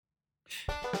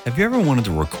Have you ever wanted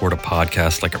to record a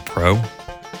podcast like a pro?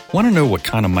 Want to know what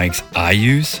kind of mics I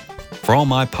use? For all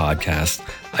my podcasts,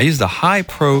 I use the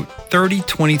Hi-Pro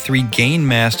 3023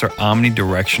 Gainmaster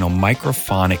omnidirectional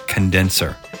microphonic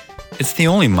condenser. It's the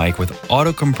only mic with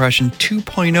auto compression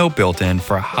 2.0 built in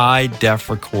for high-def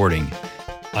recording.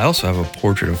 I also have a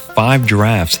portrait of 5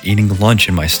 giraffes eating lunch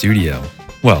in my studio.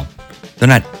 Well, they're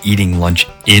not eating lunch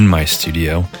in my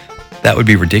studio. That would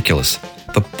be ridiculous.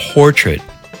 The portrait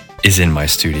is in my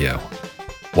studio.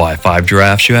 Why 5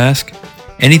 giraffes, you ask?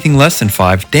 Anything less than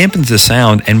 5 dampens the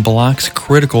sound and blocks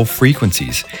critical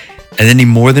frequencies. And any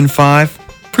more than 5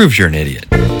 proves you're an idiot.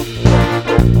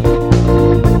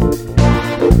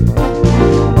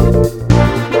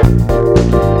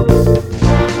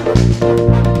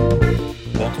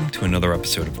 Welcome to another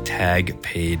episode of Tag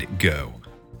Paid Go.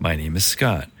 My name is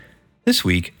Scott. This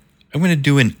week, I'm going to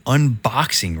do an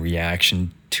unboxing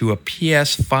reaction to a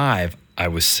PS5 I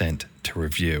was sent to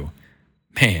review.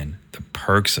 Man, the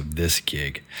perks of this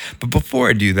gig. But before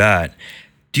I do that,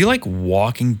 do you like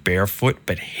walking barefoot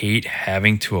but hate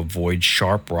having to avoid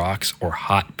sharp rocks or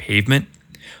hot pavement?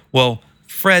 Well,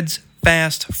 Fred's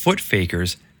Fast Foot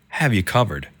Fakers have you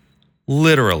covered.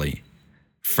 Literally.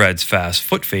 Fred's Fast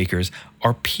Foot Fakers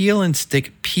are peel and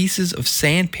stick pieces of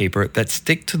sandpaper that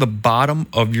stick to the bottom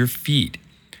of your feet.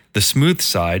 The smooth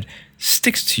side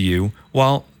sticks to you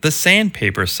while the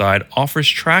sandpaper side offers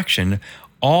traction,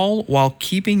 all while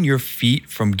keeping your feet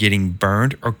from getting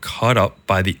burned or cut up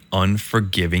by the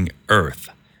unforgiving earth.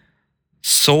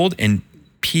 Sold in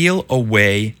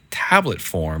peel-away tablet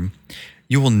form,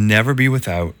 you will never be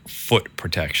without foot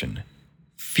protection.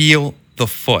 Feel the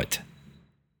foot.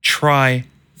 Try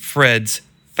Fred's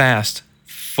Fast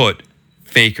Foot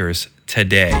Fakers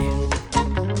today.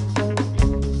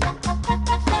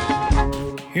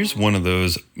 Here's one of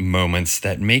those moments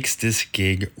that makes this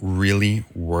gig really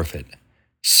worth it.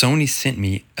 Sony sent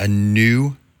me a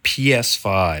new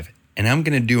PS5, and I'm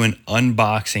going to do an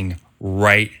unboxing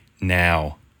right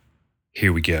now.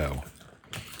 Here we go.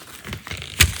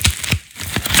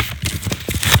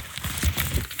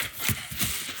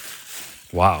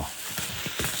 Wow.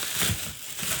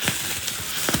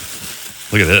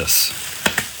 Look at this.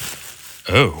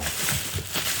 Oh.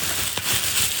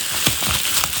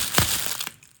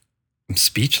 I'm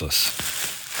speechless.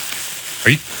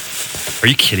 Are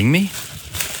you kidding me?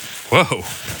 Whoa.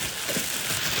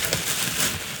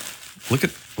 Look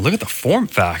at the form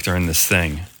factor in this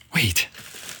thing. Wait.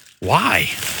 Why?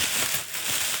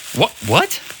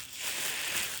 What?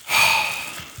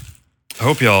 I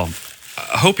hope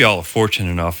y'all are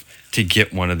fortunate enough to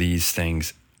get one of these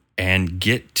things and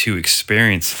get to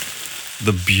experience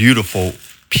the beautiful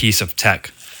piece of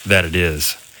tech that it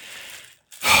is.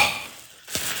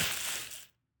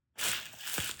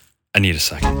 I need a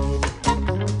second.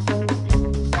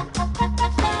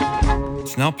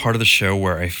 It's now part of the show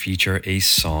where I feature a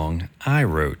song I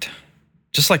wrote.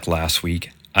 Just like last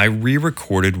week, I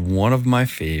re-recorded one of my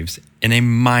faves in a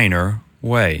minor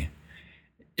way.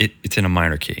 It's in a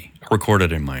minor key. I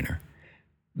recorded in minor.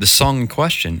 The song in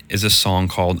question is a song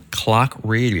called Clock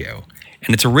Radio,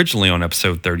 and it's originally on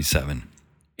episode 37.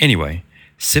 Anyway,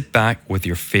 sit back with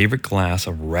your favorite glass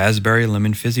of raspberry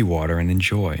lemon fizzy water and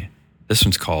enjoy. This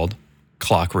one's called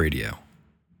Clock Radio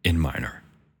in minor.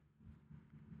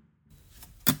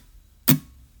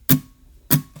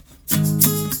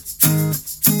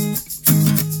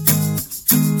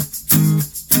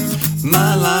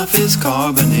 My life is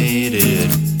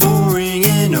carbonated, boring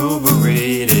and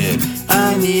overrated.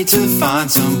 I need to find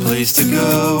some place to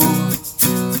go.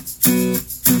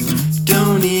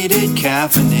 Don't need it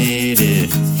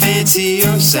caffeinated, fancy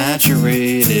or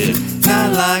saturated.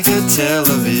 Not like a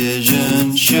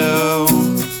television show.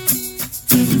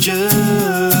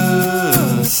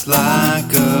 Just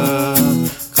like a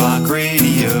clock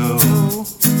radio.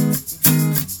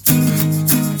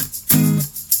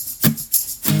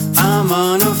 I'm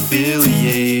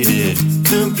unaffiliated,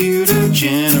 computer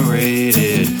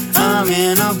generated. I'm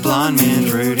in a blind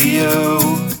man's radio.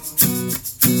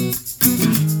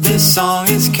 This song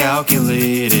is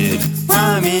calculated,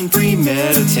 rhyming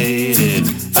premeditated.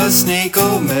 A snake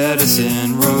old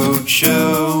medicine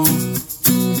roadshow.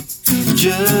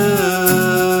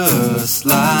 Just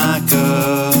like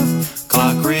a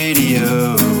clock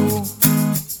radio.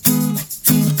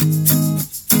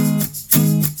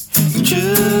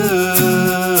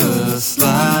 Just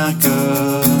like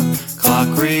a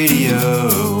clock radio.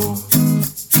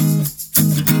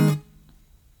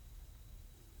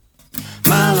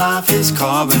 My life is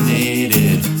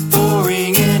carbonated,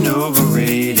 boring and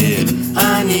overrated.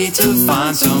 I need to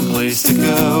find some place to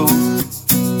go.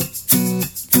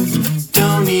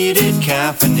 Don't need it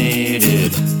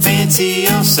uncaffeinated, fancy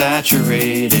or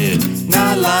saturated,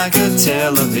 not like a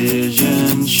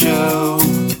television show.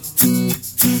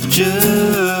 Just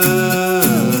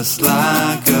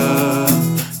like a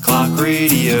clock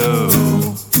radio.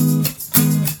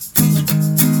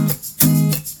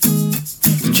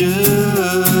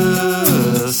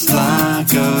 Just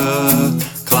like a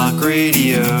clock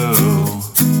radio.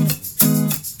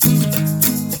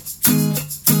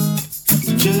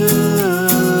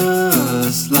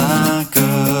 Just like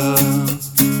a,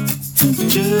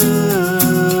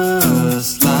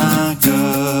 just like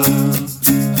a,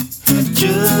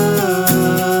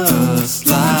 just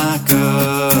like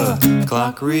a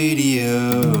clock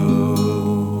radio.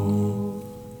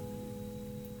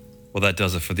 Well, that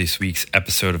does it for this week's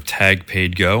episode of Tag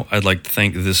Paid Go. I'd like to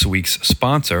thank this week's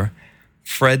sponsor,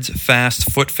 Fred's Fast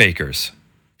Foot Fakers.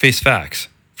 Face facts.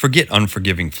 Forget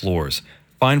unforgiving floors.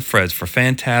 Find Fred's for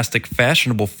fantastic,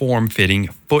 fashionable, form-fitting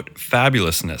foot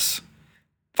fabulousness.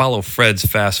 Follow Fred's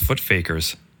Fast Foot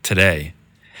Fakers today.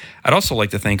 I'd also like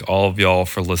to thank all of y'all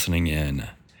for listening in.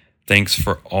 Thanks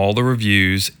for all the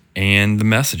reviews and the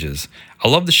messages. I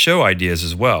love the show ideas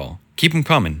as well. Keep them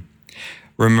coming.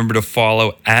 Remember to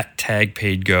follow at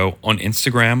TagPaidGo on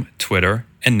Instagram, Twitter,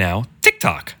 and now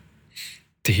TikTok.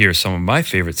 To hear some of my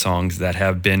favorite songs that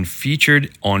have been featured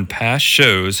on past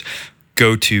shows,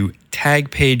 go to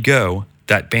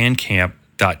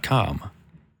tagpaidgo.bandcamp.com.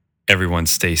 Everyone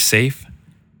stay safe,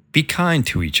 be kind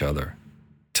to each other.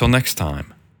 Till next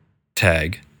time,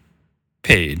 Tag,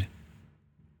 Paid,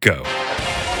 Go.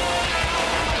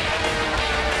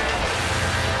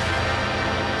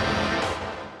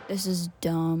 This is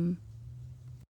dumb.